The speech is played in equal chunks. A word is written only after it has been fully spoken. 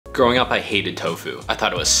Growing up, I hated tofu. I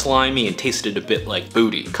thought it was slimy and tasted a bit like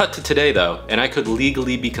booty. Cut to today though, and I could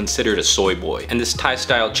legally be considered a soy boy. And this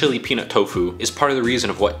Thai-style chili peanut tofu is part of the reason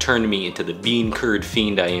of what turned me into the bean curd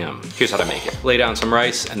fiend I am. Here's how to make it. Lay down some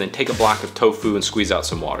rice and then take a block of tofu and squeeze out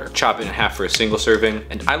some water. Chop it in half for a single serving,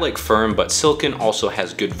 and I like firm, but silken also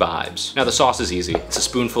has good vibes. Now the sauce is easy. It's a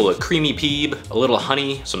spoonful of creamy peeb, a little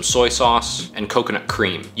honey, some soy sauce, and coconut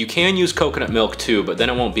cream. You can use coconut milk too, but then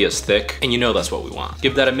it won't be as thick, and you know that's what we want.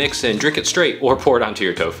 Give that a mix and drink it straight or pour it onto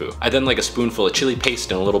your tofu. I then like a spoonful of chili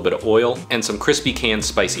paste and a little bit of oil and some crispy canned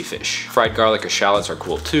spicy fish. Fried garlic or shallots are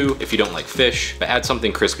cool too if you don't like fish, but add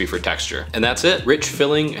something crispy for texture. And that's it. Rich,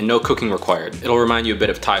 filling, and no cooking required. It'll remind you a bit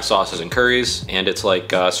of Thai sauces and curries, and it's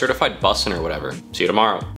like certified bussin' or whatever. See you tomorrow.